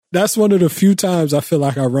That's one of the few times I feel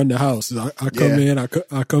like I run the house. I come in, I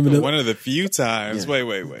come in. One of the few times. Yeah.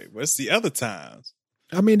 Wait. What's the other times?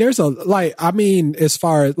 I mean, there's as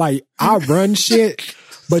far as like I run shit,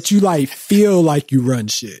 but you like feel like you run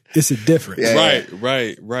shit. It's a difference. Yeah.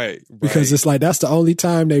 Right. Because it's like, that's the only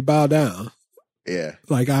time they bow down. Yeah.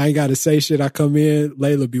 Like I ain't got to say shit. I come in,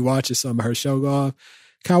 Layla be watching some of her show go off.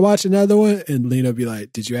 Can I watch another one? And Lena be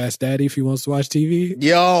like, did you ask Daddy if he wants to watch TV?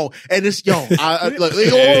 Yo, and it's, wait.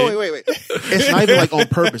 It's not even like on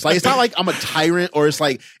purpose. Like, it's not like I'm a tyrant or it's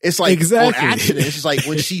like exactly. on accident. It's just like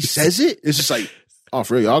when she says it, it's just like, oh,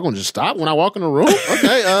 for real, y'all gonna just stop when I walk in the room?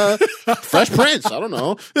 Okay, Fresh Prince. I don't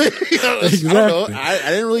know. Exactly. I don't know. I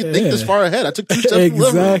didn't really think this far ahead. I took 2 steps in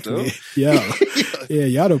the living room. Yeah,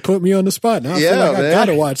 y'all done put me on the spot. Now I feel like I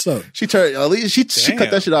gotta watch something. She cut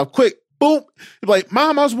that shit off quick. Boom. Like,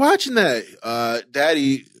 Mom, I was watching that.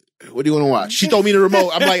 Daddy, what do you want to watch? She told me the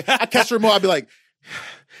remote. I'm like, I catch the remote. I'd be like,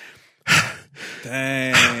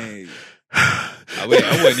 dang. I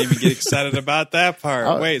wouldn't even get excited about that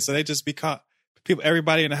part. Wait, so they just people,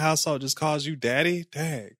 everybody in the household just calls you daddy?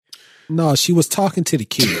 Dang. No, she was talking to the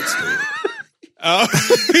kids, dude. Oh.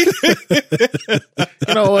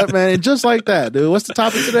 You know what, man? And just like that, dude. What's the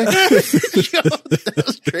topic today? Yo, that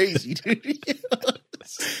was crazy, dude.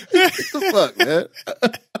 What the fuck, man?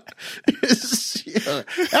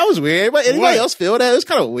 That was weird. But anybody else feel that? It was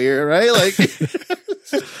kind of weird, right? Like,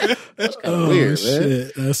 that's kind of weird,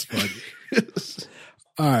 shit. Man. That's funny.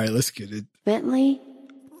 All right, let's get it. Bentley,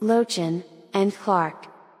 Lochin, and Clark.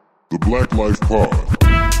 The Black Life Pod.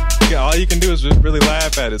 Yeah, all you can do is just really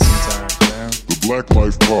laugh at it sometimes, man. The Black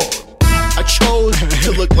Life Pod. I chose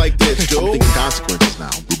to look like this, dude. I'm thinking consequences now.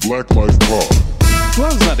 The Black Life Pod. Well,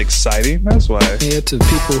 it's not exciting. That's why. Yeah, to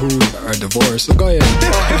people who are divorced. So go ahead.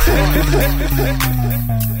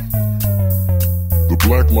 The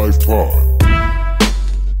Black Life Pod.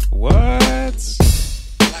 What?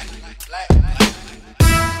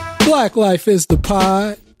 Black Life is the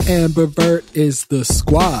pod. Amber Vert is the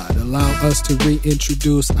squad. Allow us to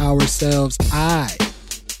reintroduce ourselves. I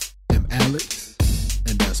am Alex.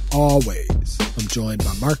 And as always, I'm joined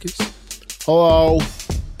by Markus. Hello.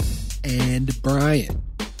 And Bryan.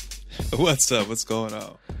 What's up? What's going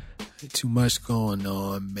on? Too much going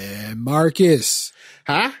on, man. Markus.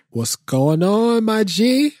 Huh? What's going on, my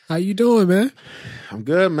G? How you doing, man? I'm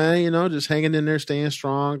good, man. You know, just hanging in there, staying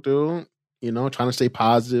strong, dude. You know, trying to stay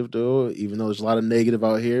positive, dude. Even though there's a lot of negative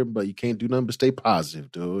out here, but you can't do nothing but stay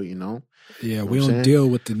positive, dude. You know? Yeah, we don't deal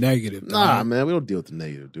with the negative. Nah, man, we don't deal with the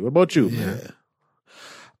negative, dude. What about you, man?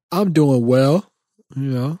 I'm doing well. You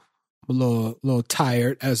know, I'm a little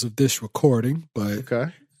tired as of this recording, but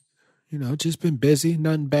okay. You know, just been busy.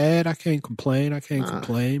 Nothing bad. I can't complain.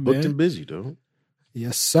 Man. Booked and busy, dude.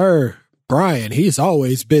 Yes, sir. Bryan, he's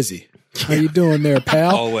always busy. How you doing there,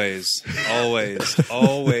 pal? Always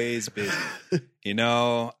busy. You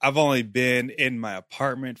know, I've only been in my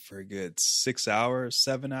apartment for a good 6 hours,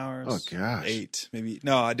 7 hours. Oh, gosh. 8, maybe.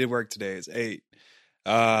 No, I did work today. It's 8.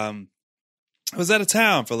 I was out of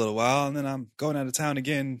town for a little while, and then I'm going out of town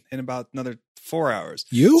again in about another 4 hours.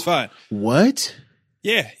 You? It's fine. What?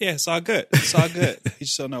 Yeah, it's all good. It's all good. You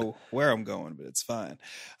just don't know where I'm going, but it's fine.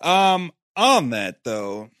 On that,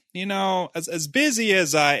 though, you know, as busy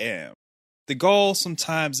as I am, the goal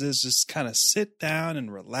sometimes is just kind of sit down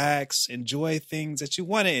and relax, enjoy things that you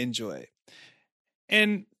want to enjoy.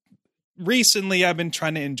 And recently, I've been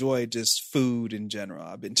trying to enjoy just food in general.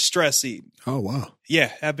 I've been stress eating. Oh, wow.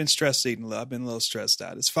 Yeah, I've been stress eating a little. I've been a little stressed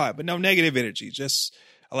out. It's fine, but no negative energy. Just,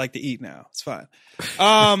 I like to eat now. It's fine.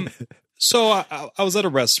 So I was at a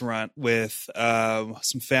restaurant with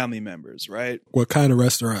some family members, right? What kind of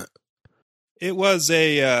restaurant? It was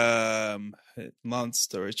a, long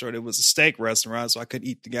story short, it was a steak restaurant, so I couldn't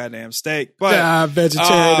eat the goddamn steak. But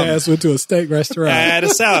vegetarian ass went to a steak restaurant. At a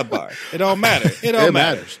salad bar. It don't matter. It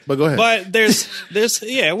matters. But go ahead. But there's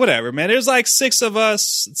yeah, whatever, man. There's like 6 of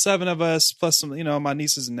us, 7 of us, plus some, you know, my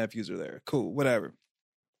nieces and nephews are there. Cool, whatever.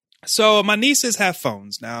 So my nieces have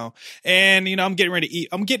phones now, and you know I'm getting ready to eat.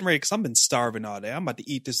 I'm getting ready because I've been starving all day. I'm about to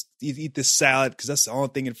eat this salad because that's the only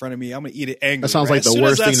thing in front of me. I'm gonna eat it angry. That sounds like the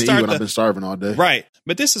worst thing to eat when I've been starving all day. Right,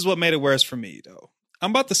 but this is what made it worse for me though.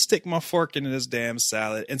 I'm about to stick my fork into this damn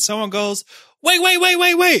salad, and someone goes, "Wait!"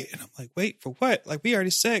 And I'm like, "Wait for what?" Like we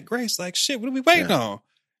already said grace. Like shit, what are we waiting on?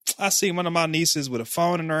 I see one of my nieces with a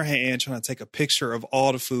phone in her hand trying to take a picture of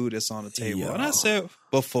all the food that's on the table. Yo. And I said,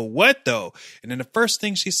 but for what though? And then the first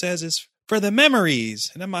thing she says is, for the memories.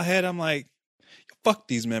 And in my head, I'm like, fuck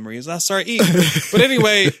these memories. And I start eating. But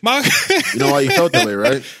anyway, you know why you felt that way,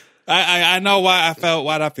 right? I know why I felt,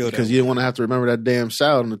 why'd I feel that because you didn't want to have to remember that damn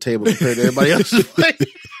salad on the table compared to everybody else's plate.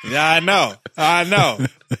 Yeah, I know.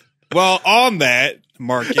 Well, on that,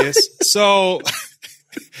 Marcus, so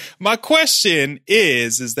my question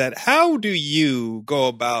is that how do you go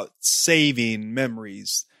about saving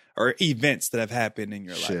memories or events that have happened in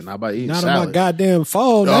your life? Not by eating Not salad. on my goddamn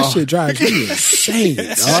phone. That shit drives me insane,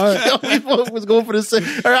 dog. We both was going for the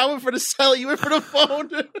salad. Or I went for the salad. You went for the phone.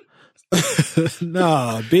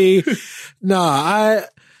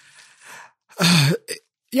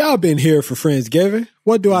 Y'all been here for Friendsgiving.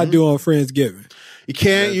 What do I do on Friendsgiving? You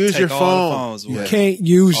can't use your phone. You can't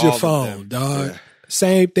use your phone, dog. Yeah.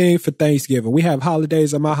 Same thing for Thanksgiving. We have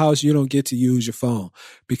holidays at my house. You don't get to use your phone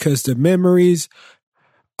because the memories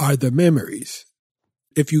are the memories.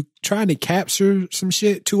 If you trying to capture some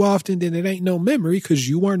shit too often, then it ain't no memory because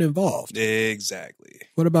you weren't involved. Exactly.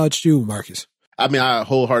 What about you, Marcus? I mean, I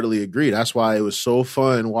wholeheartedly agree. That's why it was so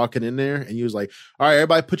fun walking in there. And you was like, all right,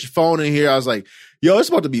 everybody put your phone in here. I was like, yo, it's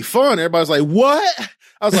about to be fun. Everybody's like, what?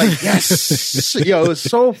 I was like, yes. Yo, it was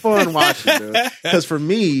so fun watching, dude. Because for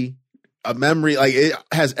me, a memory, like, it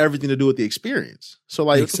has everything to do with the experience. So,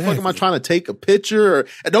 like, What the fuck am I trying to take a picture?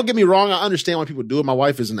 And don't get me wrong, I understand why people do it. My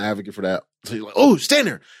wife is an advocate for that. So you're like, oh, stand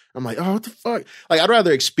there. I'm like, oh, what the fuck? Like, I'd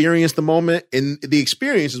rather experience the moment, and the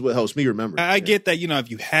experience is what helps me remember. I get that,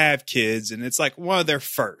 if you have kids and it's like one of their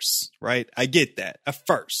firsts, right? I get that. A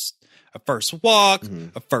first walk,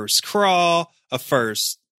 a first crawl, a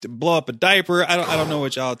first to blow up a diaper. I don't know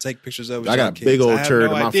what y'all take pictures of. I got a big old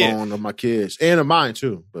turd on my phone of my kids and of mine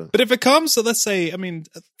too. But if it comes to, let's say,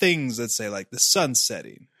 things, let's say like the sun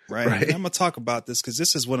setting, right? And I'm going to talk about this because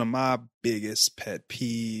this is one of my biggest pet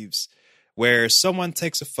peeves, where someone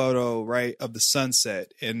takes a photo, right, of the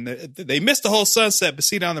sunset and they miss the whole sunset, but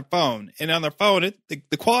see it on their phone. And on their phone,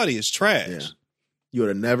 the quality is trash. Yeah.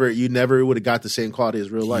 You never would have got the same quality as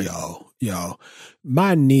real life. Yo,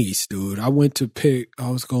 my niece, dude, I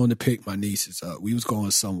was going to pick my nieces up. We was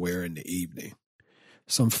going somewhere in the evening,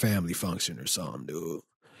 some family function or something, dude.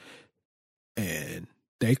 And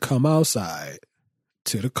they come outside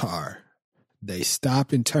to the car. They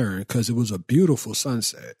stop and turn because it was a beautiful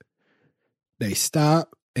sunset. They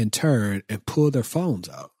stop and turn and pull their phones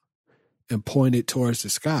out and point it towards the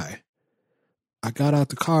sky. I got out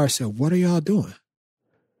the car and said, what are y'all doing?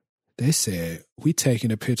 They said, we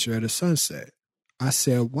taking a picture of the sunset. I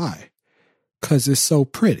said, why? Because it's so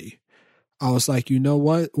pretty. I was like, you know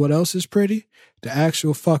what? What else is pretty? The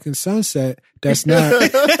actual fucking sunset that's not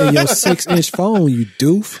in your 6-inch phone, you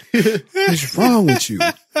doof. What's wrong with you?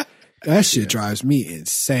 That shit drives me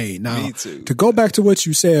insane. Now, to go back to what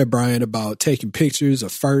you said, Bryan, about taking pictures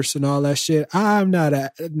of firsts and all that shit, I'm not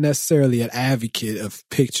necessarily an advocate of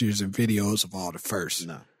pictures and videos of all the firsts.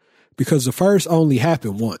 No. Because the first only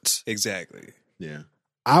happened once. Exactly. Yeah.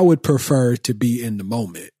 I would prefer to be in the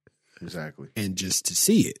moment. Exactly. And just to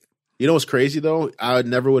see it. You know what's crazy though? I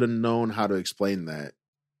never would have known how to explain that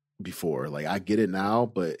before. Like, I get it now,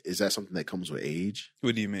 but is that something that comes with age?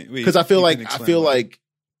 What do you mean? Because I feel like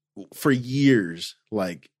for years,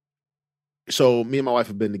 like, so me and my wife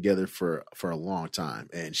have been together for a long time,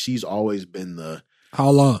 and she's always been the. How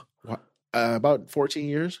long? About 14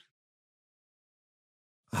 years.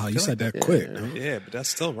 Oh, you said that quick. Yeah, but that's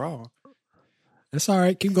still wrong. That's all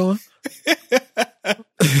right. Keep going.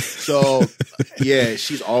 So, yeah,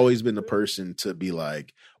 she's always been the person to be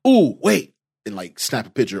like, ooh, wait, and like snap a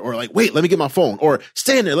picture, or like, wait, let me get my phone, or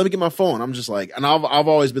stand there, let me get my phone. I'm just like, and I've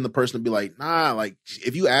always been the person to be like, nah, like,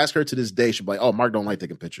 if you ask her to this day, she'll be like, oh, Mark don't like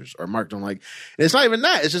taking pictures, or Mark don't like, and it's not even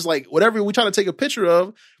that. It's just like, whatever we try to take a picture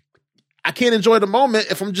of, I can't enjoy the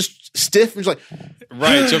moment if I'm just stiff and just like,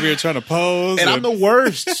 right, so you're trying to pose. And I'm the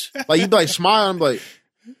worst. Like, you'd be like, smile, I'm like,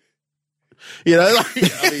 like,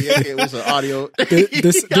 it was an audio.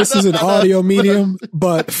 This is an audio medium,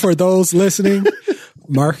 but for those listening,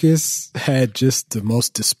 Marcus had just the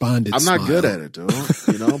most despondent I'm not smile. good at it,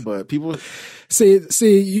 dude. But people...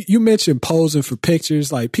 See, you mentioned posing for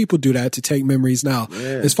pictures. Like, people do that to take memories now. Yeah.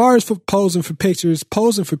 As far as for posing for pictures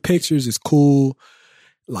is cool.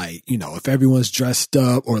 Like, if everyone's dressed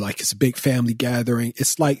up or like it's a big family gathering,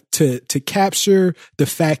 it's like to capture the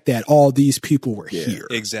fact that all these people were here.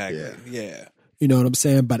 Exactly. Yeah. You know what I'm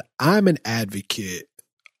saying? But I'm an advocate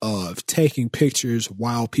of taking pictures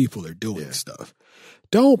while people are doing stuff.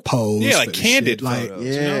 Don't pose. Yeah, like candid shit. photos.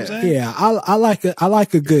 You know what I'm saying? Yeah, I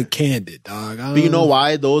like a good candid, dog. But you know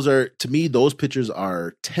why? To me, those pictures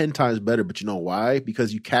are 10 times better. But you know why?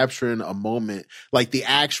 Because you capturing a moment, like the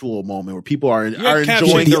actual moment where people are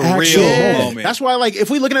enjoying the real moment. That's why, like, if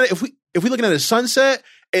we looking at a sunset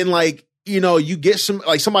and like you get some,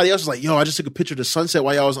 like somebody else is like, yo, I just took a picture of the sunset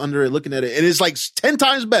while y'all was under it looking at it. And it's like 10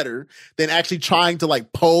 times better than actually trying to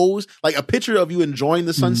like pose. Like a picture of you enjoying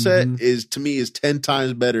the sunset is 10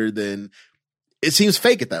 times better than, it seems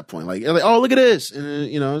fake at that point. Like, you're like, oh, look at this. And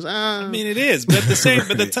it's, I mean, it is, but the same,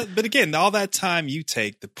 but again, all that time you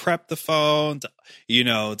take to prep the phone,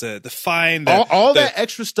 to find all that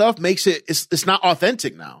extra stuff makes it's not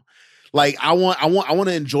authentic now. Like I want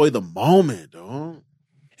to enjoy the moment, dog.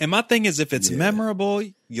 And my thing is, if it's memorable,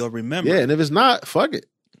 you'll remember. Yeah, and if it's not, fuck it.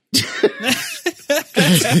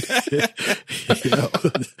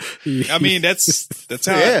 I mean, that's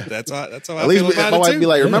how that's how At I least feel about my it wife too. be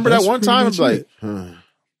like, remember that one time? I'm like,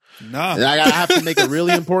 Nah. And I have to make a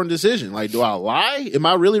really important decision. Like, do I lie? Am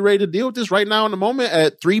I really ready to deal with this right now in the moment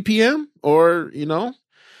at 3 p.m. or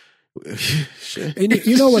Shit. And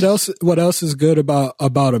you know what else? What else is good about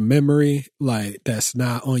a memory like that's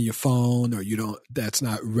not on your phone or that's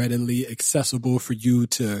not readily accessible for you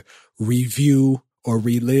to review or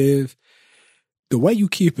relive? The way you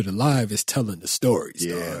keep it alive is telling the stories.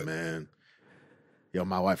 Yeah, dog. man. Yo,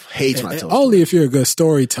 my wife hates when I tell only if you're a good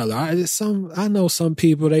storyteller. I know some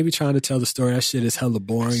people, they be trying to tell the story. That shit is hella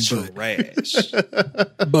boring. Trash.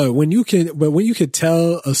 But when you can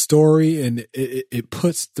tell a story and it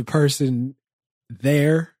puts the person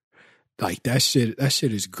there, like that shit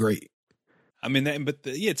is great. I mean,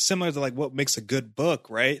 it's similar to like what makes a good book,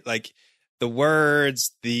 right? Like the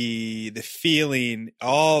words, the feeling,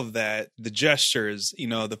 all of that, the gestures,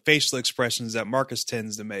 the facial expressions that Markus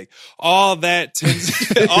tends to make, all that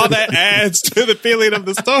adds to the feeling of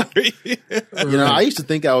the story. I used to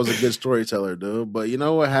think I was a good storyteller, dude. But you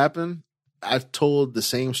know what happened? I've told the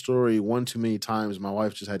same story one too many times. My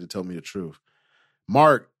wife just had to tell me the truth.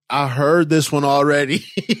 Mark, I heard this one already.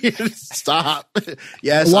 Stop.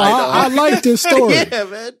 Yes, well, I know. I like this story. Yeah,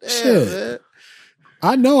 man. Shit. Man.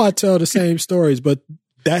 I know I tell the same stories, but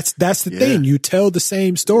that's the thing. You tell the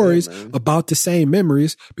same stories about the same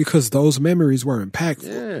memories because those memories were impactful.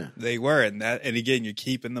 Yeah. They were, and again, you're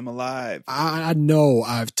keeping them alive. I know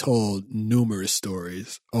I've told numerous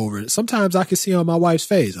stories over it. Sometimes I can see on my wife's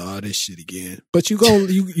face, oh, this shit again. But you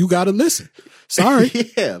got to listen. Sorry.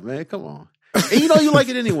 Yeah, man. Come on. And you like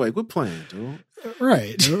it anyway. Quit playing, dude.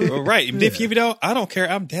 Right. Well, right. If you don't, I don't care.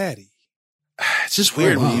 I'm daddy. It's just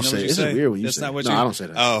weird when you know say what it. It's say? just weird when you That's say not it. what No, you... I don't say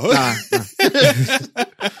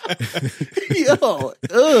that.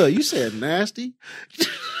 Oh. You said nasty.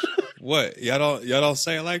 What? Y'all don't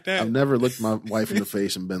say it like that? I've never looked my wife in the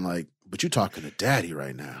face and been like, but you talking to daddy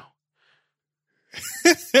right now.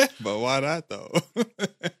 But why not though?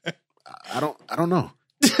 I don't know.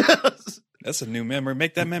 That's a new memory.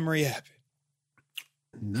 Make that memory happen.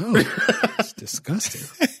 No, it's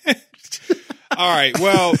disgusting. All right.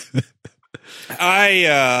 Well,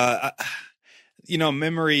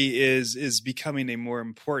 memory is becoming a more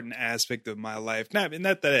important aspect of my life. Not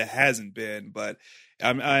that it hasn't been, but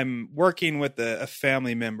I'm working with a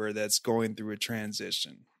family member that's going through a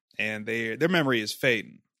transition, and their memory is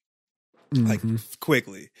fading like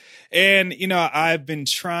quickly. And I've been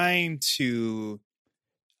trying to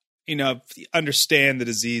understand the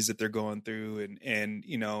disease that they're going through and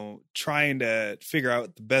trying to figure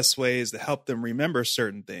out the best ways to help them remember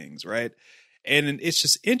certain things. Right. And it's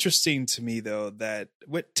just interesting to me though, that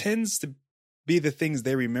what tends to be the things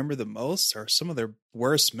they remember the most are some of their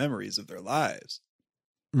worst memories of their lives.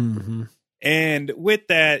 Mm-hmm. And with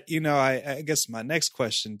that, I guess my next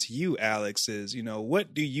question to you, Alex, is,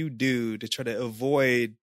 what do you do to try to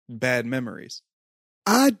avoid bad memories?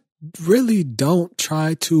 I really don't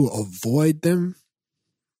try to avoid them.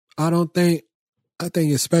 I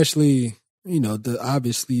think especially,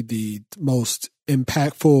 obviously the most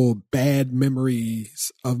impactful bad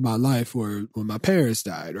memories of my life were when my parents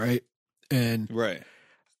died, right? And right.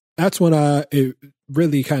 That's when it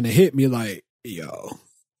really kind of hit me like, yo,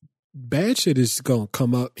 bad shit is going to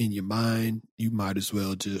come up in your mind. You might as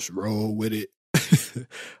well just roll with it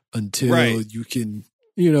until you can,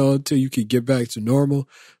 until you can get back to normal.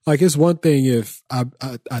 Like it's one thing if I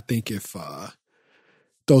think if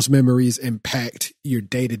those memories impact your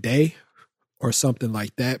day to day or something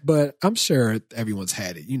like that, but I'm sure everyone's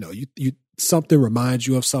had it. You something reminds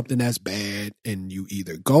you of something that's bad, and you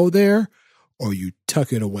either go there or you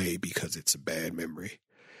tuck it away because it's a bad memory.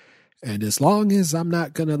 And as long as I'm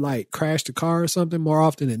not gonna like crash the car or something, more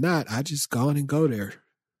often than not, I just go on and go there.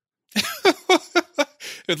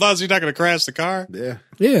 As long as you're not going to crash the car. Yeah.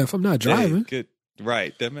 Yeah. If I'm not driving. Good.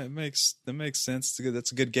 Right. That makes sense.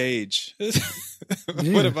 That's a good gauge.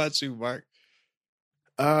 Yeah. What about you, Mark?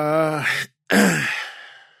 In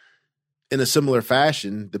a similar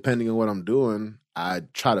fashion, depending on what I'm doing, I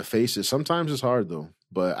try to face it. Sometimes it's hard though.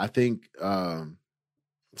 But I think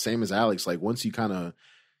same as Alex, like once you kind of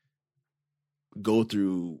go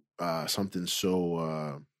through something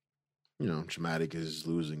so traumatic as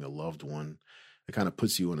losing a loved one, it kind of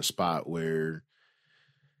puts you in a spot where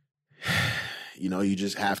you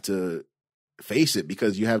just have to face it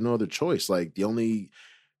because you have no other choice. Like the only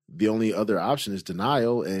other option is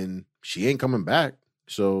denial, and she ain't coming back.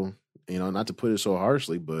 So, not to put it so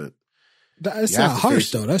harshly, but that's not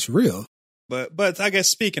harsh though. That's real. But I guess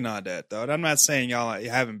speaking on that though, and I'm not saying y'all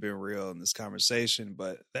haven't been real in this conversation,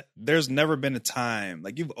 but there's never been a time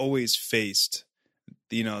like you've always faced,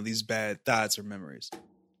 these bad thoughts or memories.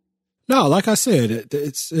 No, like I said,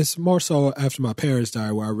 it's more so after my parents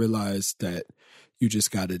died where I realized that you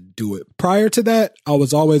just got to do it. Prior to that, I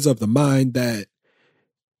was always of the mind that,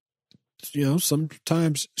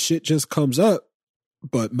 sometimes shit just comes up.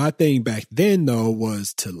 But my thing back then, though,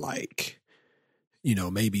 was to like,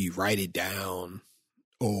 maybe write it down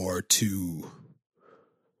or to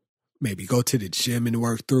maybe go to the gym and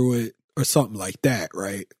work through it or something like that,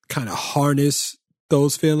 right? Kind of harness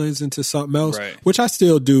those feelings into something else, right, which I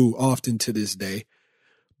still do often to this day,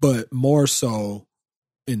 but more so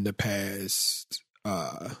in the past,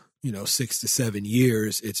 6 to 7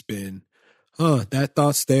 years, it's been, that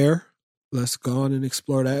thought's there. Let's go on and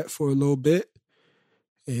explore that for a little bit.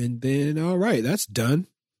 And then, all right, that's done.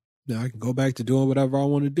 Now I can go back to doing whatever I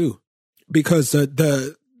want to do. Because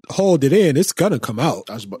the hold it in, it's going to come out.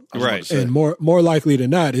 I was right. about to say. And more likely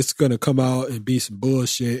than not, it's going to come out and be some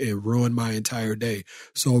bullshit and ruin my entire day.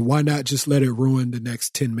 So why not just let it ruin the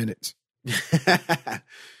next 10 minutes?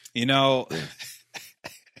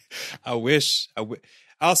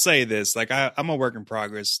 I'll say this, like I'm a work in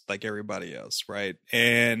progress like everybody else, right?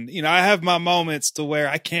 And, I have my moments to where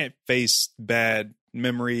I can't face bad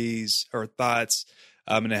memories or thoughts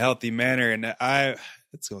in a healthy manner. And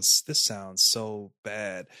this sounds so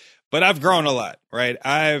bad, but I've grown a lot, right?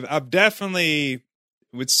 I've definitely,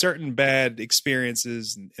 with certain bad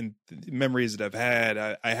experiences and memories that I've had,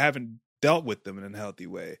 I haven't dealt with them in a healthy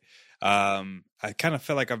way. I kind of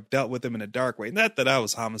feel like I've dealt with them in a dark way. Not that I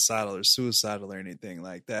was homicidal or suicidal or anything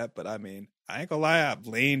like that, but I mean, I ain't gonna lie, I've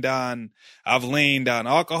leaned on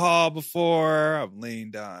alcohol before. I've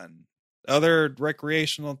leaned on other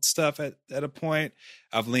recreational stuff at a point.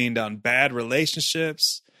 I've leaned on bad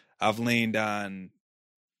relationships. I've leaned on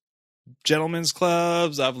gentlemen's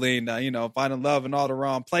clubs. I've leaned on, finding love in all the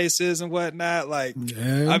wrong places and whatnot. Like,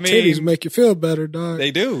 yeah, titties make you feel better, dog.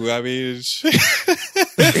 They do. I mean,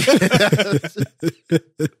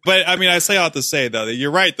 but I mean, I say all to say though that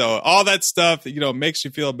you're right though. All that stuff, makes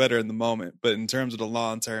you feel better in the moment. But in terms of the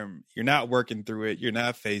long term, you're not working through it. You're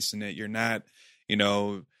not facing it. You're not,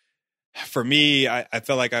 for me, I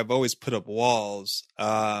feel like I've always put up walls.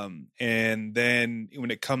 And then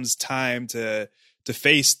when it comes time to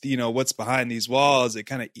face, what's behind these walls, it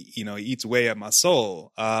kind of, eats away at my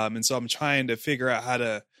soul. And so I'm trying to figure out how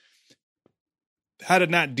to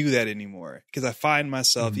not do that anymore, because I find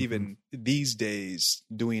myself even these days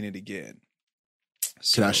doing it again.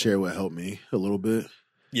 So, can I share what helped me a little bit?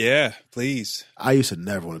 Yeah, please. I used to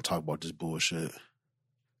never want to talk about this bullshit.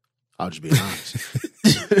 I'll just be honest.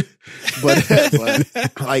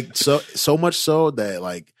 but like so much so that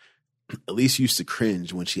like Elise used to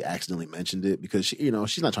cringe when she accidentally mentioned it, because she,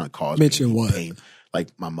 she's not trying to cause mention what pain, like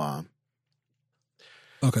my mom.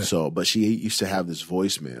 Okay. So, but she used to have this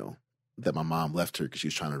voicemail that my mom left her because she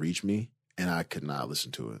was trying to reach me, and I could not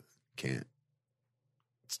listen to it. Can't.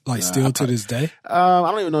 Like still to this day? I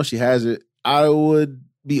don't even know if she has it. I would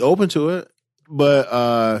be open to it,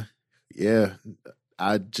 but yeah,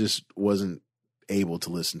 I just wasn't able to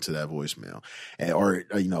listen to that voicemail or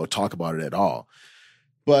talk about it at all.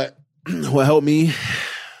 But what helped me,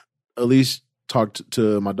 at least talk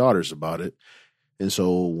to my daughters about it. And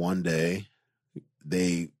so one day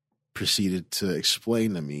they proceeded to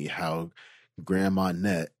explain to me how Grandma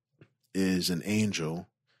Net is an angel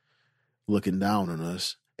looking down on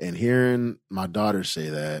us. And hearing my daughter say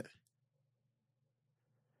that,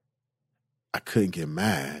 I couldn't get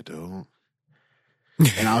mad, though.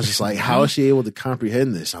 And I was just like, how is she able to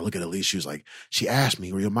comprehend this? And I look at Elise, she was like, she asked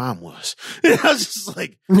me where your mom was. And I was just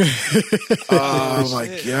like, oh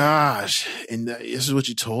my gosh. And this is what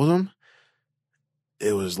you told them?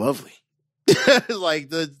 It was lovely.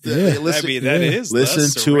 Like listen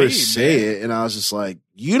to her say it, and I was just like,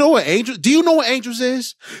 do you know what angels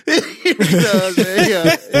is?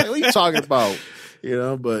 What are you talking about?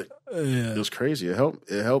 But it was crazy. It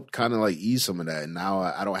helped kind of like ease some of that, and now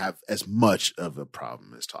I don't have as much of a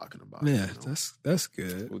problem as talking about it. That's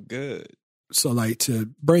good. Well, good. So like, to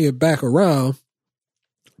bring it back around,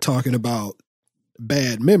 talking about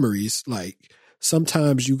bad memories, like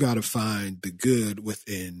sometimes you got to find the good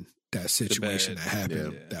within that situation that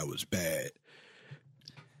happened that was bad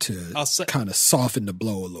to kind of soften the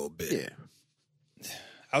blow a little bit. Yeah.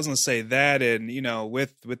 I was going to say that, and, you know,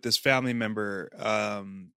 with this family member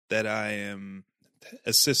that I am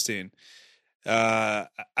assisting,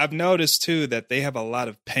 I've noticed too that they have a lot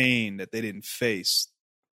of pain that they didn't face,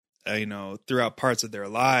 you know, throughout parts of their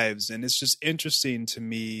lives. And it's just interesting to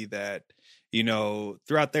me that, you know,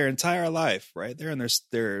 throughout their entire life, right? They're in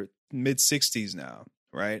their mid 60s now,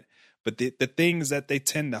 right? But the things that they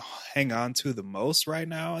tend to hang on to the most right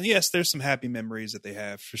now, and yes, there's some happy memories that they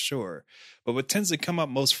have for sure. But what tends to come up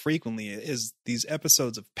most frequently is these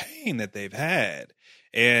episodes of pain that they've had.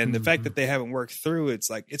 And the fact that they haven't worked through it's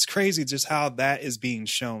like, it's crazy just how that is being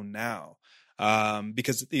shown now.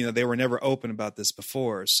 Because, you know, they were never open about this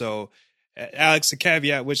before. So Alex, the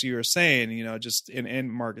caveat, which you were saying, you know, just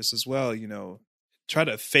and Markus as well, you know, try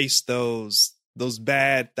to face those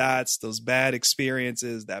bad thoughts, those bad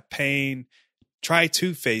experiences, that pain. Try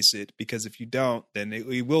to face it, because if you don't, then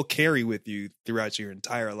it will carry with you throughout your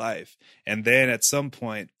entire life. And then at some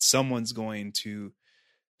point, someone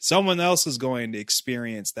else is going to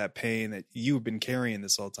experience that pain that you've been carrying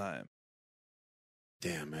this whole time.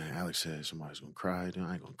 Damn, man. Alex said somebody's going to cry. I ain't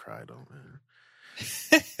going to cry, though, man.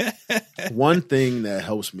 One thing that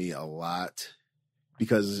helps me a lot,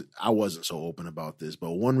 because I wasn't so open about this, but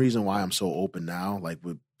one reason why I'm so open now, like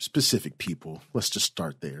with specific people, let's just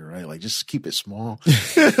start there, right? Like, just keep it small.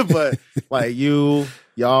 But like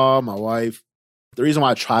y'all, my wife, the reason why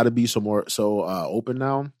I try to be so open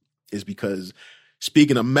now is because,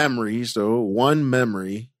 speaking of memories, so one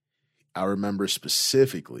memory I remember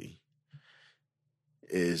specifically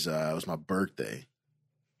is it was my birthday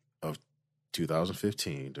of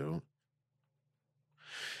 2015, dude.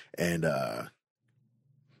 And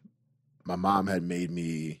my mom had made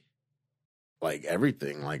me like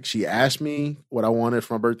everything. Like, she asked me what I wanted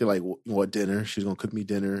for my birthday, like what dinner. She was gonna cook me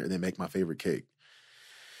dinner and then make my favorite cake.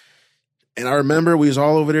 And I remember we was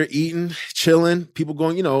all over there eating, chilling, people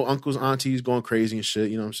going, you know, uncles, aunties going crazy and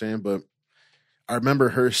shit, you know what I'm saying? But I remember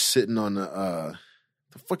her sitting on the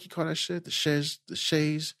fuck you call that shit? The chaise.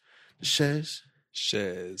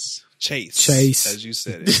 Chase, as you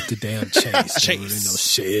said it. It's the damn chase. Chase. No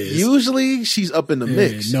chaise. Usually she's up in the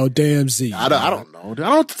mix. No damn Z. I don't know. I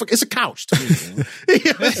don't. It's a couch to me.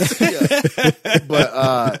 Yeah.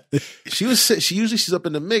 But she's up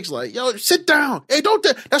in the mix. Like, yo, sit down. Hey,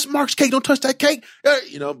 that's Mark's cake. Don't touch that cake.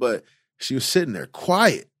 You know. But she was sitting there,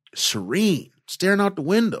 quiet, serene, staring out the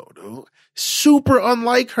window, dude. Super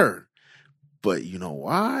unlike her. But you know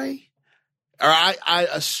why? Or I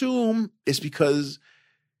assume it's because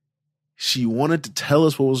she wanted to tell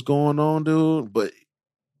us what was going on, dude, but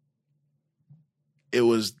it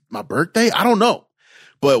was my birthday. I don't know.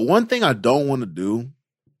 But one thing I don't want to do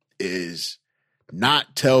is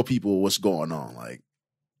not tell people what's going on. Like,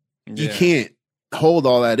 you can't hold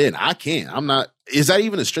all that in. I can't. I'm not. Is that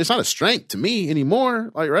even a strength? It's not a strength to me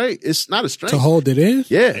anymore. Like, right? It's not a strength. To hold it in?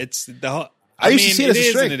 Yeah. It's the whole, I used to see it as a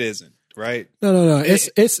strength. And it isn't, right? No.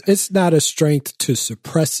 It's not a strength to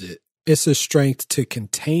suppress it. It's a strength to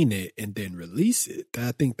contain it and then release it.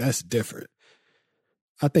 I think that's different.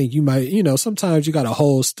 I think you might, you know, sometimes you got to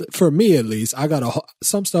hold, for me at least,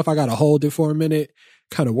 some stuff I got to hold it for a minute,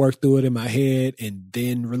 kind of work through it in my head and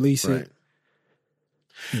then release it.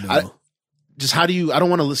 You know? I don't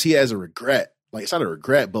want to see it as a regret. Like, it's not a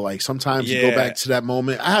regret, but like sometimes you go back to that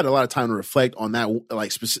moment. I had a lot of time to reflect on that,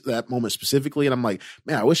 like that moment specifically. And I'm like,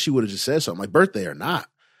 man, I wish she would have just said something, like birthday or not.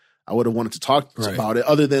 I would have wanted to talk about it,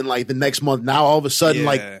 other than like the next month. Now all of a sudden,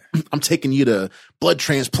 like, I'm taking you to blood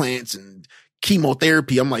transplants and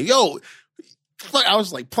chemotherapy. I'm like, yo, I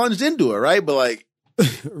was like plunged into it, right? But like,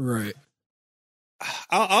 right.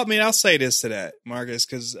 I'll say this to that, Markus,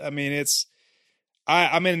 because I mean,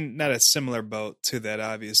 I'm in not a similar boat to that,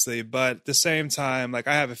 obviously, but at the same time, like,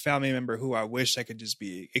 I have a family member who I wish I could just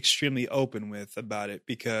be extremely open with about it,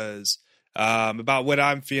 because about what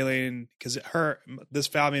I'm feeling, because this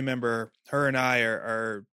family member, her and I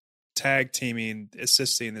are tag teaming,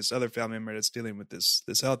 assisting this other family member that's dealing with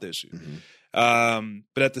this health issue. Mm-hmm.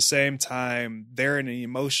 But at the same time, they're in an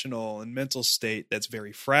emotional and mental state that's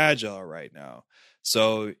very fragile right now.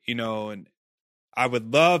 So, you know, and I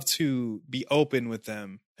would love to be open with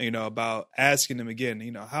them, you know, about asking them again,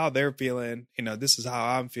 you know, how they're feeling, you know, this is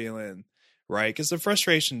how I'm feeling, right? Because the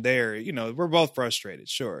frustration there, you know, we're both frustrated,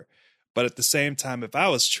 sure. But at the same time, if I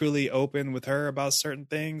was truly open with her about certain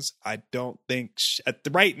things, I don't think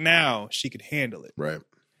right now she could handle it. Right.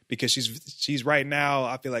 Because she's right now,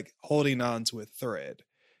 I feel like, holding on to a thread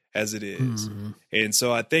as it is. Mm-hmm. And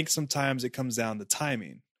so I think sometimes it comes down to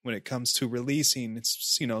timing, when it comes to releasing,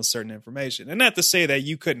 it's, certain information. And not to say that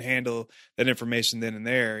you couldn't handle that information then and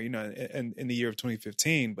there, in the year of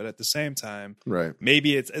 2015, but at the same time, right.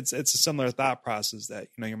 maybe it's a similar thought process that,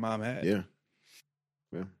 your mom had. Yeah.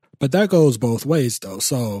 But that goes both ways though.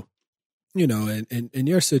 So, in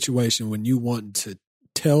your situation, when you want to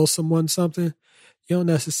tell someone something, you don't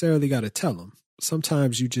necessarily got to tell them.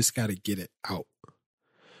 Sometimes you just got to get it out.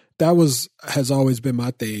 That has always been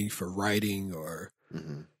my thing for writing or,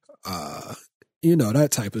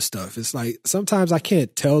 that type of stuff. It's like, sometimes I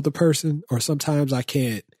can't tell the person, or sometimes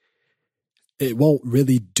it won't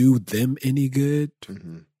really do them any good.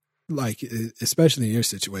 Mm-hmm. Like, especially in your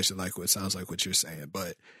situation, like what sounds like what you're saying,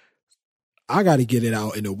 but I got to get it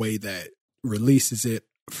out in a way that releases it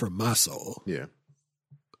from my soul. Yeah.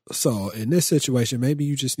 So in this situation, maybe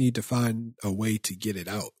you just need to find a way to get it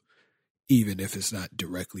out, even if it's not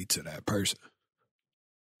directly to that person.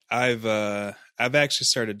 I've actually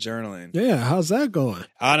started journaling. Yeah, how's that going?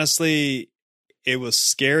 Honestly, it was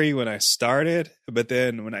scary when I started, but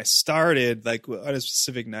then when I started, like on a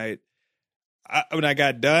specific night, when I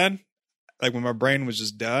got done, like when my brain was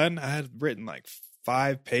just done, I had written like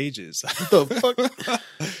 5 pages. What the fuck?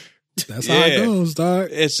 That's how it goes, dog.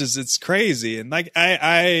 It's crazy. And like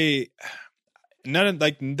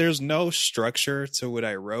there's no structure to what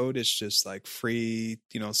I wrote. It's just like free,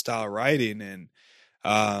 style writing. And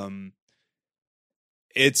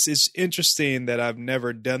it's interesting that I've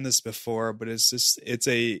never done this before, but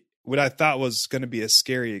what I thought was going to be a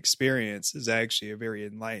scary experience is actually a very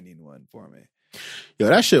enlightening one for me. Yo,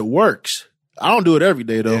 that shit works. I don't do it every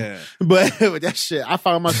day though, but that shit, I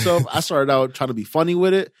found myself, I started out trying to be funny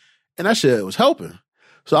with it, and that shit was helping.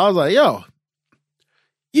 So I was like, yo,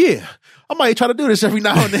 yeah, I might try to do this every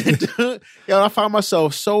now and then. Yo, I found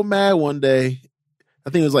myself so mad one day.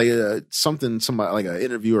 I think it was like somebody like an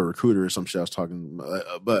interviewer or recruiter or some shit I was talking,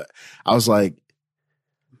 but I was like,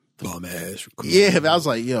 bum ass recruiter. Yeah, but I was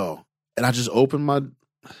like, yo, and I just opened my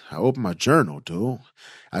journal, dude.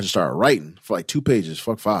 I just started writing for like 2 pages,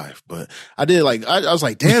 fuck 5. But I did like, I was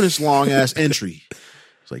like, damn, this long ass entry.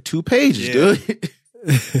 It's like 2 pages, dude.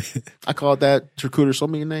 I called that recruiter so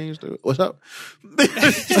many names, dude. What's up?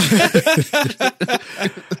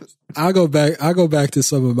 I go back to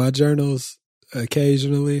some of my journals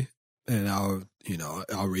occasionally, and I'll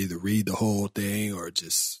either read the whole thing or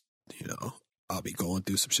just, I'll be going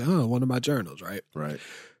through some shit. One of my journals, right? Right.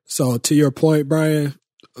 So to your point, Bryan,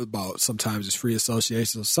 about sometimes it's free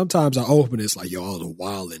association. Sometimes I open it, it's like, yo, I was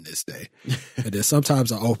wilding this day. And then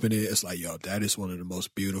sometimes I open it, it's like, yo, that is one of the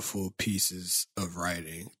most beautiful pieces of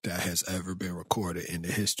writing that has ever been recorded in the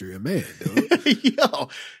history of man, dude. Yo.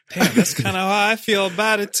 Damn, that's kind of how I feel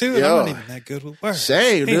about it too. And I'm not even that good with words.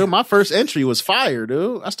 Same, dude. My first entry was fire,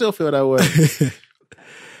 dude. I still feel that way.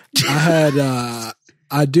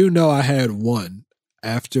 I do know I had one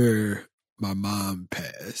after my mom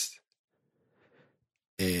passed.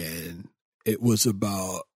 And it was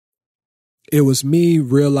me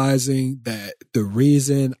realizing that the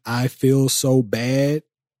reason I feel so bad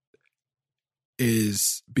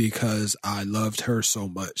is because I loved her so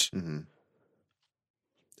much. Mm-hmm.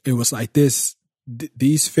 It was like these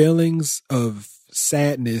feelings of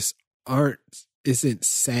sadness isn't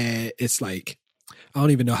sad. It's like, I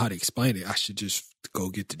don't even know how to explain it. I should just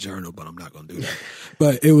go get the journal, but I'm not going to do that.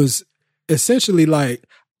 But it was essentially like,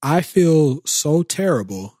 I feel so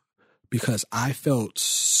terrible because I felt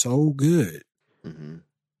so good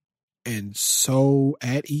and so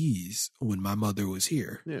at ease when my mother was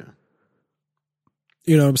here. Yeah.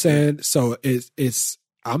 You know what I'm saying? So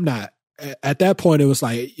I'm not, at that point it was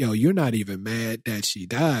like, yo, you're not even mad that she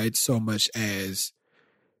died so much as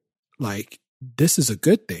like, this is a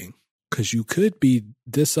good thing because you could be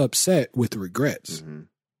this upset with regrets,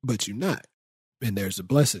 but you're not. And there's a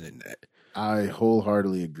blessing in that. I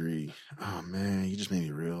wholeheartedly agree. Oh man, you just made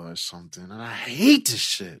me realize something. And I hate this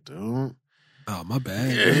shit, dude. Oh, my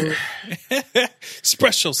bad.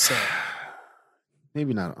 Express yourself.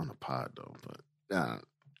 Maybe not on the pod though, but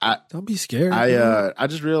don't be scared. I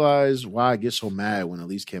just realized why I get so mad when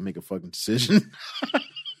Elise can't make a fucking decision.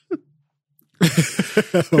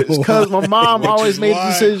 It's because my mom always made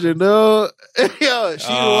a decision, dude. Yo, she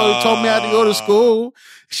the one who told me I had to go to school.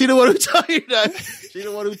 She the one who told you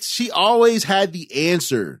that. She always had the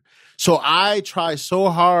answer. So I try so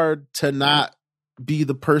hard to not be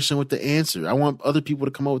the person with the answer. I want other people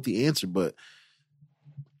to come up with the answer, but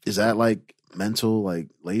is that like mental like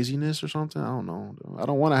laziness or something? I don't know. I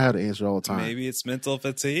don't want to have the answer all the time. Maybe it's mental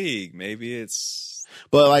fatigue. Maybe it's.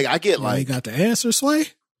 But like I get like you got the answer, Sway?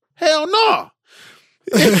 Hell no.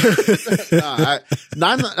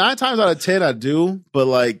 Nine times out of 10 I do, but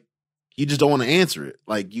like, you just don't want to answer it.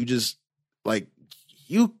 Like you just like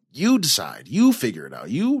you decide, you figure it out,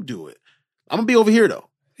 you do it. I'm gonna be over here though.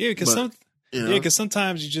 Yeah, because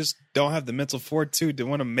sometimes you just don't have the mental fortitude to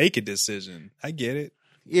want to make a decision. I get it.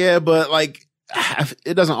 Yeah, but like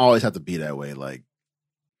it doesn't always have to be that way. Like,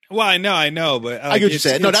 well, I know, but I get what you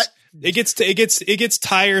said. No, that it gets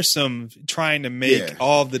tiresome trying to make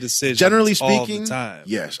all the decisions. Generally speaking, all the time.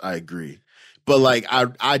 Yes, I agree. But like,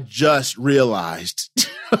 I just realized,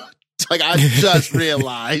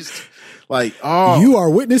 like, oh, you are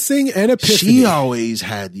witnessing an epiphany. She always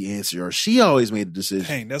had the answer, or she always made the decision.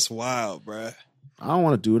 Dang, that's wild, bruh. I don't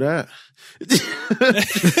want to do that.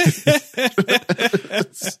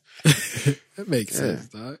 That makes sense,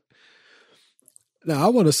 dog. Now, I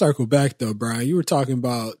want to circle back, though, Bryan. You were talking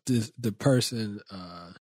about the person,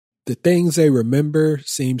 the things they remember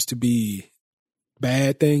seems to be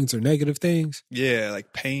bad things or negative things. Yeah,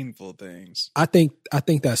 like painful things. I think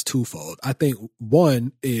that's twofold. I think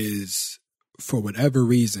one is, for whatever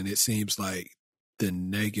reason, it seems like the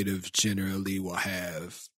negative generally will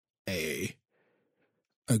have a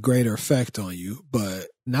greater effect on you. But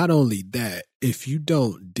not only that, if you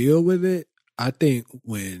don't deal with it, I think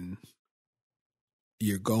when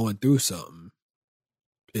you're going through something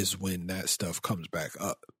is when that stuff comes back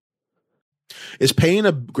up. Is pain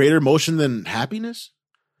a greater emotion than happiness?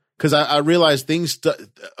 Because I realized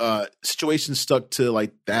situations stuck to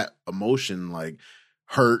like that emotion, like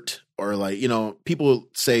hurt, or like, people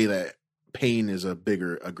say that pain is a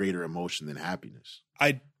greater emotion than happiness.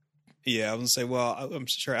 I was gonna say, well, I'm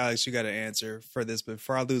sure, Alex, you got an answer for this, but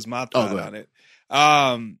before I lose my thought on it,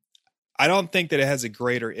 I don't think that it has a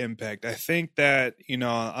greater impact. I think that,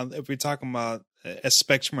 if we're talking about a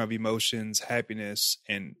spectrum of emotions, happiness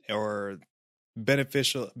or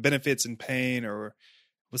benefits and pain, or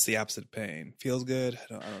what's the opposite of pain? Feels good?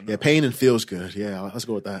 I don't know. Yeah, pain and feels good. Yeah, let's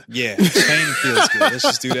go with that. Yeah, pain and feels good. Let's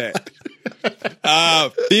just do that.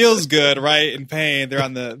 Feels good, right? And pain, they're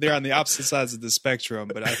on the opposite sides of the spectrum.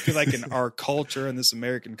 But I feel like in our culture, in this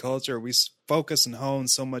American culture, we focus and hone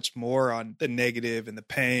so much more on the negative and the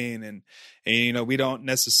pain, and we don't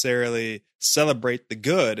necessarily celebrate the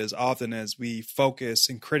good as often as we focus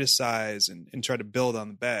and criticize and try to build on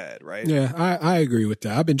the bad, right? Yeah, I agree with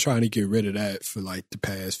that. I've been trying to get rid of that for like the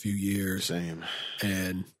past few years. Same.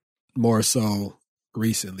 And more so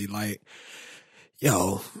recently, like,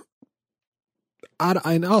 I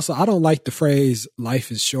don't like the phrase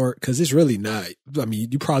 "life is short" because it's really not. I mean,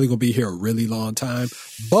 you're probably gonna be here a really long time.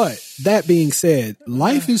 But that being said,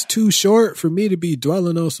 life is too short for me to be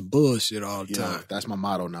dwelling on some bullshit all the time. That's my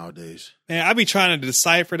motto nowadays. Man, I be trying to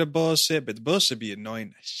decipher the bullshit, but the bullshit be annoying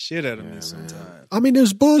the shit out of me sometimes. I mean,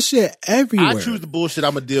 there's bullshit everywhere. I choose the bullshit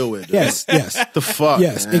I'm gonna deal with. Yes. The fuck.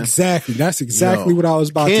 Yes, man. exactly. That's exactly what I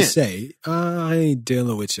was about to say. I ain't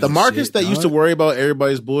dealing with you. The Markus that used to worry about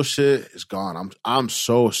everybody's bullshit is gone. I'm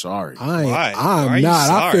so sorry. Why? I'm not.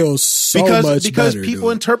 Sorry? I feel so much because better,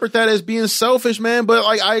 people interpret that as being selfish, man. But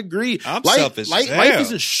like, I agree. I'm selfish. Life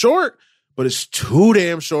isn't short, but it's too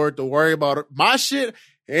damn short to worry about my shit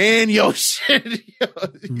and your shit.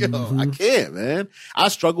 I can't, man. I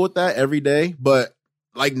struggle with that every day. But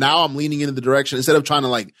like now, I'm leaning into the direction instead of trying to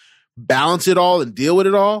like balance it all and deal with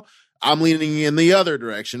it all. I'm leaning in the other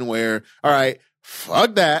direction where, all right,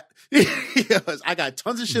 fuck that. I got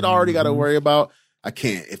tons of shit I already got to worry about. I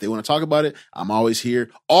can't. If they want to talk about it, I'm always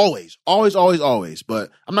here. Always.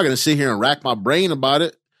 But I'm not going to sit here and rack my brain about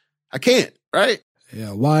it. I can't, right?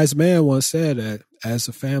 Yeah, a wise man once said that as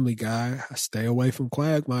a family guy, I stay away from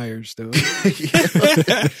quagmires, dude.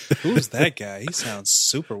 Who's that guy? He sounds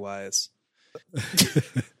super wise.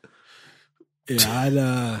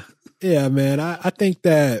 Yeah, man. I think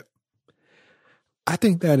that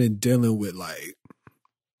in dealing with like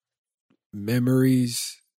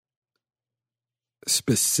memories,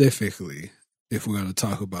 specifically, if we're going to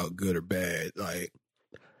talk about good or bad, like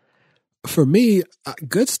for me,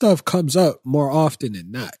 good stuff comes up more often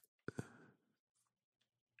than not.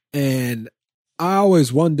 And I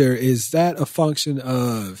always wonder, is that a function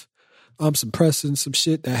of I'm suppressing some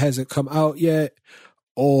shit that hasn't come out yet?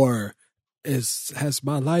 Or has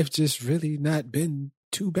my life just really not been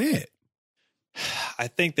too bad? I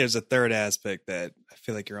think there's a third aspect that I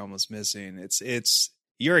feel like you're almost missing. It's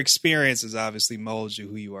your experiences obviously molds you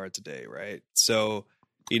who you are today, right? So,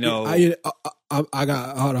 I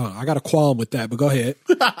got a qualm with that, but go ahead.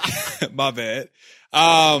 My bad.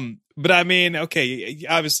 But I mean, okay,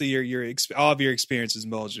 obviously all of your experiences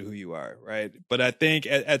mold you who you are, right? But I think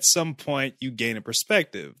at some point you gain a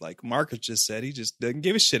perspective. Like Markus just said, he just doesn't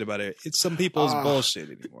give a shit about it. It's some people's bullshit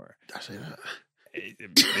anymore. I say that.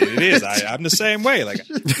 It is. I'm the same way. Like,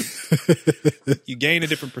 you gain a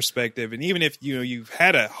different perspective, and even if you've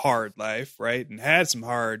had a hard life, right, and had some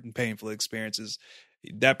hard and painful experiences,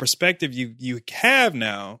 that perspective you have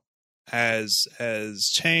now has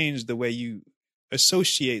changed the way you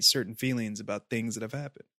associate certain feelings about things that have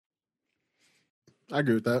happened. I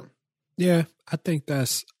agree with that. Yeah, I think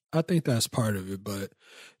that's part of it. But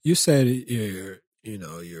you said you're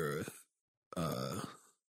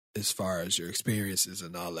as far as your experiences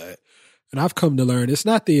and all that. And I've come to learn it's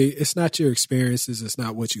not your experiences, it's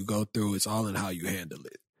not what you go through, it's all in how you handle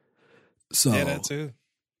it. So yeah, that too.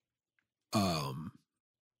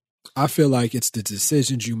 I feel like it's the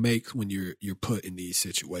decisions you make when you're put in these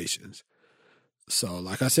situations. So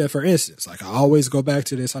like I said, for instance, like I always go back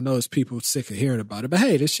to this. I know it's people sick of hearing about it, but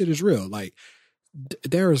hey, this shit is real. Like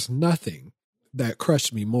there is nothing that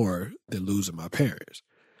crushed me more than losing my parents.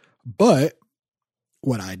 But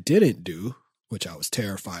what I didn't do, which I was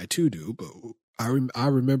terrified to do, but I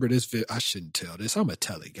remember this. I shouldn't tell this. I'm gonna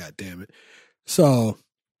tell it. God damn it! So,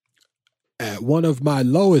 at one of my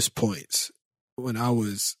lowest points, when I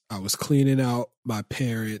was cleaning out my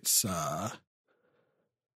parents,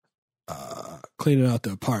 cleaning out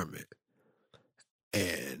the apartment,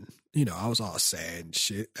 and I was all sad and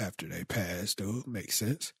shit after they passed. Dude, makes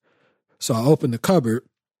sense. So I opened the cupboard,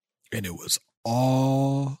 and it was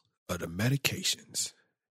all of the medications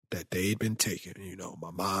that they'd been taking.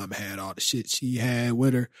 My mom had all the shit she had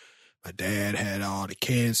with her. My dad had all the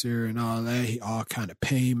cancer and all that. All kind of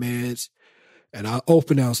pain meds. And I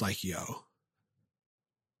opened it, I was like, yo,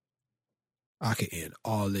 I can end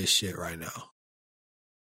all this shit right now.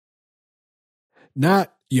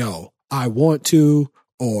 Not, yo, I want to,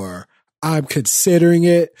 or I'm considering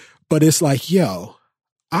it, but it's like, yo,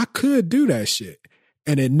 I could do that shit.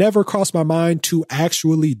 And it never crossed my mind to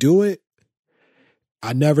actually do it.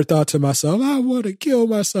 I never thought to myself, I want to kill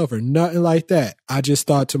myself or nothing like that. I just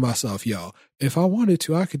thought to myself, yo, if I wanted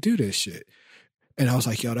to, I could do this shit. And I was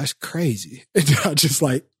like, yo, that's crazy. And I just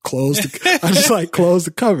closed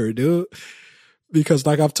the cover, dude. Because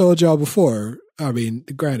like I've told y'all before, I mean,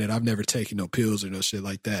 granted, I've never taken no pills or no shit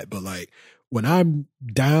like that. But like when I'm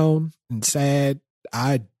down and sad,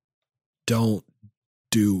 I don't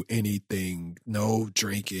do anything, no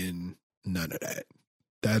drinking, none of that.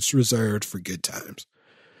 That's reserved for good times.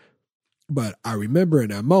 But I remember in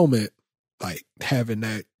that moment, like having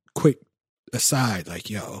that quick aside, like,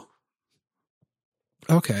 yo,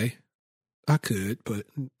 okay, I could, but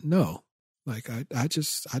no. Like I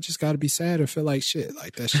just got to be sad and feel like shit.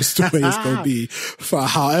 Like that's just the way it's gonna be for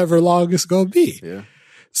however long it's gonna be. Yeah.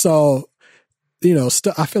 So,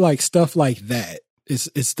 I feel like stuff like that.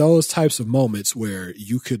 It's those types of moments where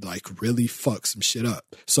you could like really fuck some shit up.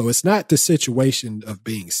 So it's not the situation of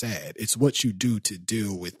being sad. It's what you do to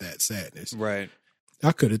deal with that sadness. Right.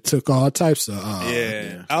 I could have took all types of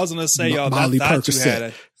yeah. I was gonna say, y'all, Molly that thought you Percocet.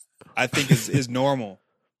 had, I think is normal,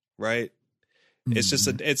 right? It's just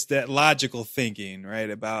it's that logical thinking, right?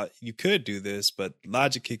 About you could do this, but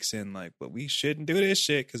logic kicks in like, but we shouldn't do this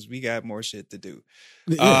shit because we got more shit to do.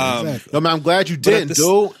 Yeah, exactly. No, man, I'm glad you didn't, dude.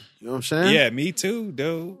 You know what I'm saying? Yeah, me too,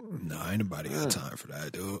 dude. No, ain't nobody got time for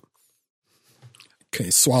that, dude.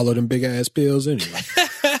 Can't swallow them big ass pills anyway.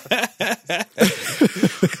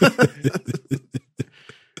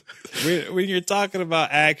 When you're talking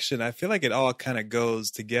about action, I feel like it all kind of goes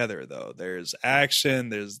together, though. There's action,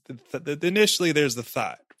 there's initially there's the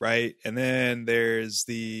thought, right? And then there's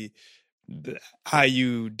the how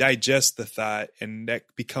you digest the thought, and that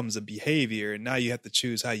becomes a behavior, and now you have to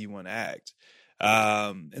choose how you want to act.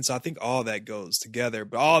 And so I think all that goes together,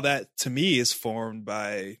 but all that to me is formed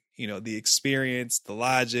by, the experience, the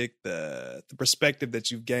logic, the perspective that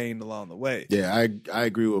you've gained along the way. Yeah, I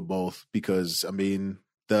agree with both because, I mean,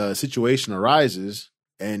 the situation arises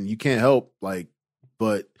and you can't help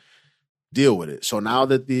but deal with it. So now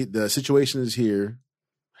that the situation is here,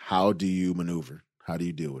 how do you maneuver? How do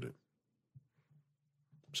you deal with it?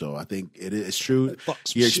 So I think it's true.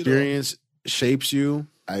 Your experience shapes you.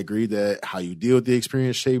 I agree that how you deal with the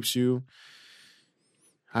experience shapes you.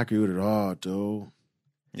 I agree with it all, dude.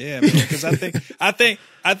 Yeah, because I think,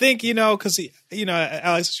 because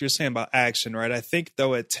Alex, what you're saying about action, right? I think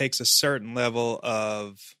though it takes a certain level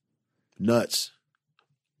of nuts.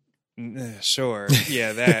 Sure,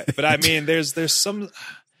 yeah, that. But I mean, there's some.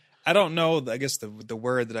 I don't know. I guess the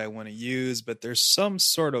word that I want to use, but there's some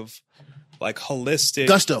sort of like holistic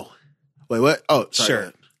gusto. Wait, what? Oh, sorry.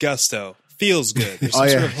 Sure, gusto. Feels good. There's some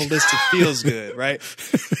sort of holistic feels good, right?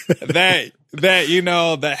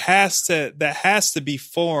 that has to be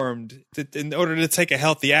formed in order to take a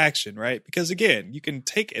healthy action, right? Because again, you can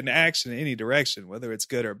take an action in any direction, whether it's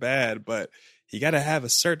good or bad, but you got to have a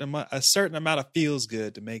certain amount of feels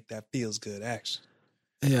good to make that feels good action.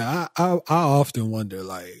 Yeah, I often wonder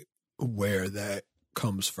like where that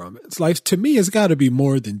comes from. It's like, to me, it's got to be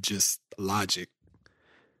more than just logic.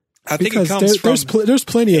 I think because it comes from there's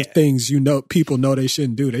plenty of things people know they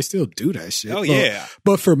shouldn't do. They still do that shit. Oh yeah.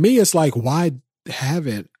 But for me, it's like, why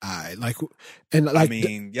haven't I I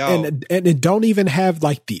mean, and it don't even have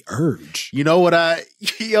like the urge. You know what I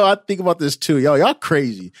think about this too. Y'all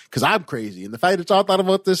crazy because I'm crazy, and the fact that y'all thought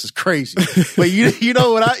about this is crazy. But you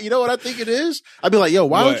know what I think it is. I'd be like,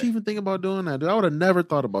 why would you even think about doing that? Dude, I would have never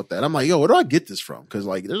thought about that. I'm like, where do I get this from? Because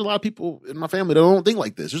like, there's a lot of people in my family that don't think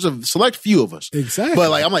like this. There's a select few of us, exactly. But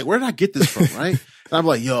like, I'm like, where did I get this from? Right? And I'm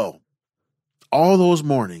like, all those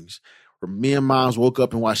mornings where me and moms woke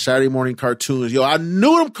up and watched Saturday morning cartoons. I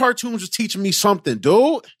knew them cartoons was teaching me something, dude.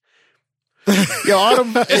 All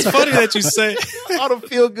them, it's funny that you say all them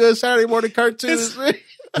feel good Saturday morning cartoons.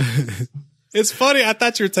 It's funny. I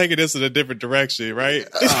thought you were taking this in a different direction, right?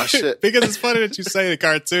 Oh shit! Because it's funny that you say the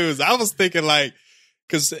cartoons. I was thinking like,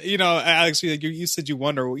 because Alex, you said you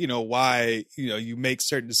wonder, why you make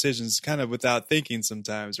certain decisions kind of without thinking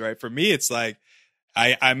sometimes, right? For me, it's like,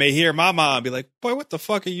 I may hear my mom be like, boy, what the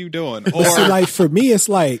fuck are you doing? Or so like for me, it's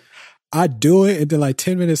like I do it, and then like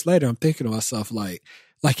 10 minutes later, I'm thinking to myself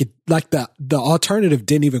the alternative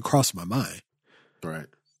didn't even cross my mind. Right.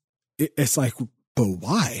 It's like, but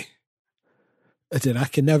why? And then I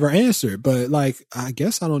can never answer it. But like, I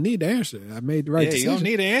guess I don't need to answer it. I made the right decision. You don't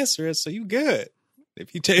need to answer it, so you good.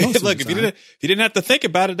 If you if you didn't have to think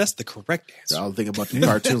about it, that's the correct answer. I'll think about the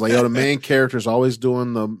cartoons like, the main character's always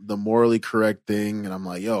doing the morally correct thing, and I'm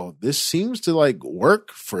like, this seems to like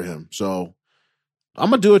work for him, so I'm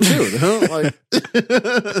gonna do it too.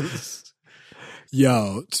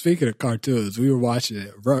 Speaking of cartoons, we were watching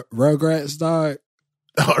it, Rugrats, dog,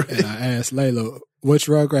 and I asked Layla, which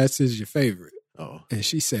Rugrats is your favorite? Oh, and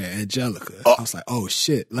she said Angelica. I was like, oh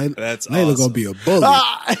shit, that's Layla awesome. Gonna be a bully.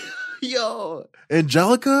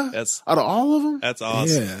 Angelica? That's out of all of them? That's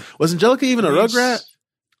awesome. Yeah. Was Angelica even a Rugrat?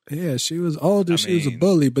 Yeah, she was older. She was a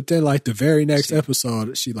bully. But then, like, the very next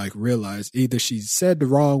episode, she, like, realized either she said the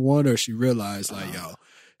wrong one or she realized, like,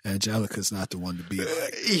 Angelica's not the one to be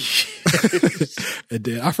like. And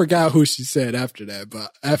then I forgot who she said after that.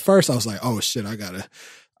 But at first, I was like, oh, shit, I gotta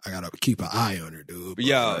keep an eye on her, dude. But,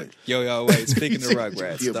 yo, wait. Speaking of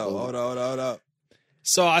Rugrats, though, hold on.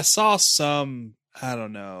 So I saw some, I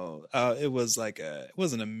don't know. It was like it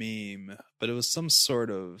wasn't a meme, but it was some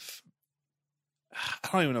sort of, I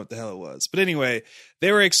don't even know what the hell it was. But anyway,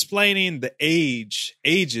 they were explaining the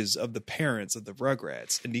ages of the parents of the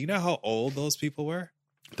Rugrats. And do you know how old those people were?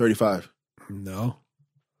 35. No,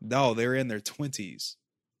 they were in their 20s.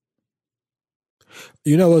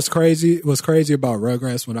 You know what's crazy? What's crazy about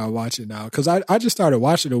Rugrats when I watch it now? Because I just started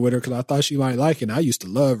watching it with her because I thought she might like it. And I used to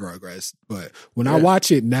love Rugrats. But when I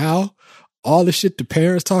watch it now, all the shit the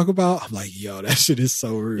parents talk about, I'm like, yo, that shit is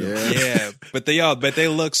so real. Yeah, but they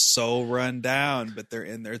look so run down, but they're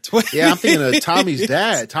in their 20s. Yeah, I'm thinking of Tommy's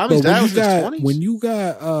dad. Tommy's dad was in his 20s. When you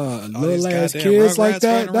got little ass kids like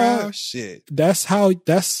that, dog, shit. That's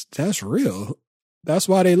real. That's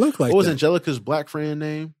why they look like that. What was Angelica's black friend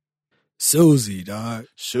name? Susie, dog.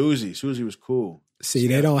 Susie was cool. See,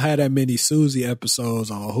 they don't have that many Susie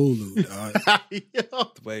episodes on Hulu,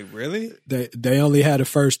 dog. Wait, really? They only had the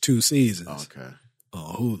first 2 seasons. Okay.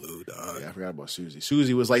 On Hulu, dog. Yeah, I forgot about Susie.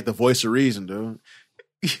 Susie was like the voice of reason, dude.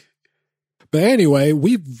 But anyway,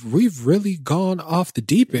 we've really gone off the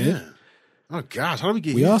deep end. Yeah. Oh gosh, how do we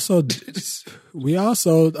get we here? We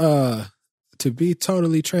also to be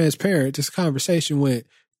totally transparent, this conversation went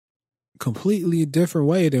completely different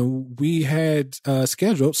way than we had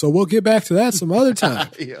scheduled. So we'll get back to that some other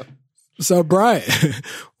time. Yeah. So Bryan,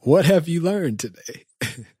 what have you learned today?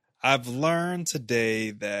 I've learned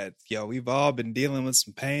today that, we've all been dealing with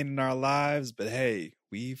some pain in our lives, but hey,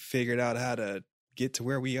 we figured out how to get to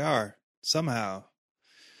where we are somehow.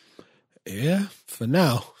 Yeah, for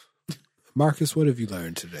now. Markus, what have you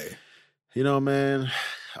learned today? Man,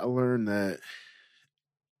 I learned that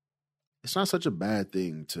it's not such a bad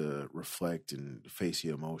thing to reflect and face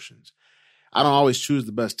your emotions. I don't always choose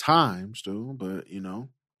the best times, though, but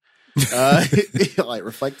like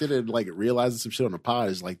reflecting and like realizing some shit on the pod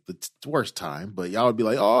is like the worst time. But y'all would be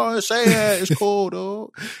like, "Oh, say it, it's cool,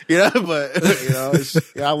 though." But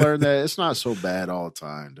I learned that it's not so bad all the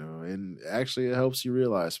time, though, and actually it helps you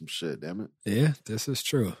realize some shit. Damn it. Yeah, this is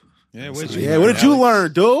true. Yeah, what did you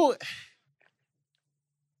learn, dude?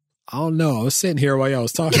 I don't know. I was sitting here while y'all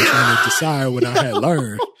was talking, trying to decide what I had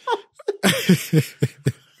learned.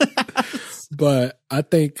 But I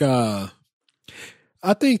think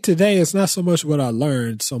I think today it's not so much what I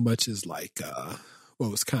learned, so much as like what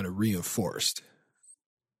was kind of reinforced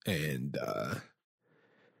and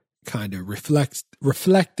kind of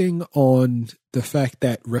reflecting on the fact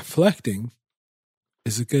that reflecting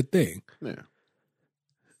is a good thing. Yeah.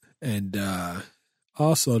 And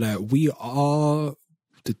also that we all,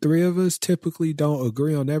 the three of us, typically don't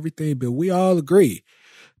agree on everything, but we all agree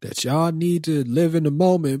that y'all need to live in the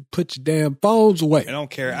moment, put your damn phones away. I don't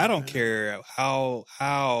care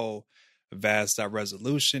how vast that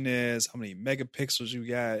resolution is, how many megapixels you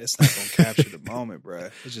got. It's not going to capture the moment, bro.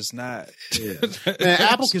 It's just not. Yeah. Man,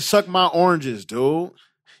 Apple can suck my oranges, dude. You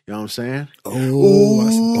know what I'm saying? Oh,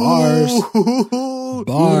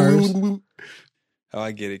 bars. Oh,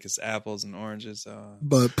 I get it, because apples and oranges.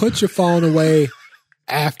 But put your phone away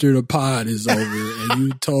after the pod is over and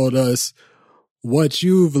you told us what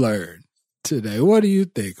you've learned today. What do you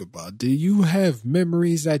think about? Do you have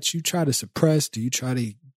memories that you try to suppress? Do you try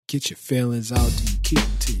to get your feelings out? Do you keep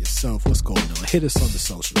them to yourself? What's going on? Hit us on the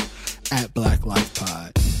social at Black Life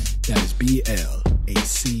Pod. That is BLACLIFEPOD.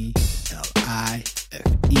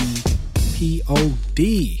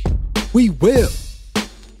 We will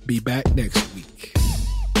be back next week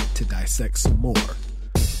to dissect some more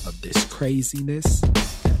of this craziness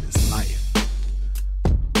that is life.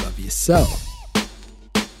 Love yourself.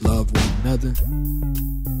 Love one another.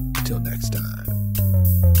 Until next time.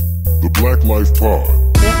 The Black Life Pod.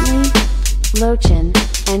 Brittany, Lochin,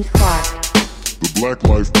 and Clark. The Black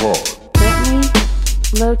Life Pod. Brittany,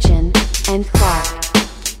 Lochin, and Clark.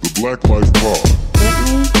 The Black Life Pod.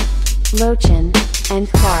 Brittany, Lochin, and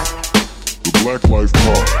Clark. The Black Life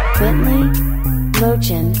Pod. Brittany,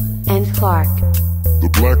 Lochin, and Clark. The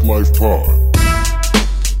Black Life Pod.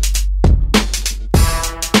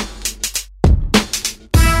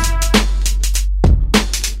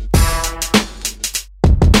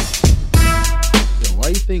 Why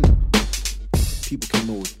do you think people came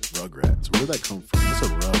up with Rugrats? Where did that come from? What's a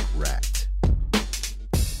rugrat?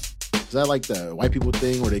 Is that like the white people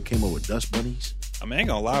thing where they came up with dust bunnies? I mean, I ain't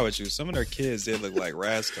gonna lie with you. Some of their kids did look like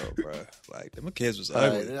Rasco, bro. Like, them kids was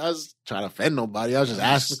ugly. I was trying to offend nobody. I was just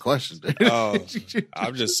asking questions. Oh,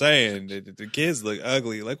 I'm just saying, the kids look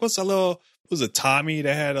ugly. Like, what's a little, was it Tommy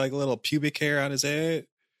that had like a little pubic hair on his head?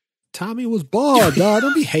 Tommy was bald, dog.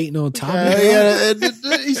 Don't be hating on Tommy.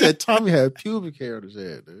 He said Tommy had pubic hair on his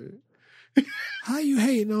head, dude. How you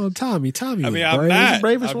hating on Tommy? Tommy was I mean, brave. I'm not.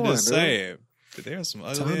 bravest I'm one, just dude. saying. There were some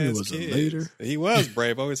ugly Tommy ass was a kids. leader. He was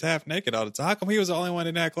brave, always half naked all the time. How come he was the only one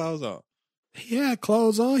that had clothes on? He had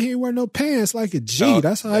clothes on. He ain't wear no pants like a G. No,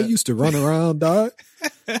 That's how I used to run around, dog.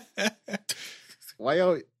 Why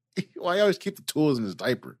you always keep the tools in his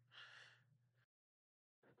diaper?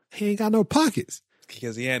 He ain't got no pockets.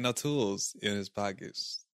 Because he had no tools in his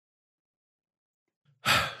pockets.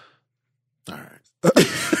 All right.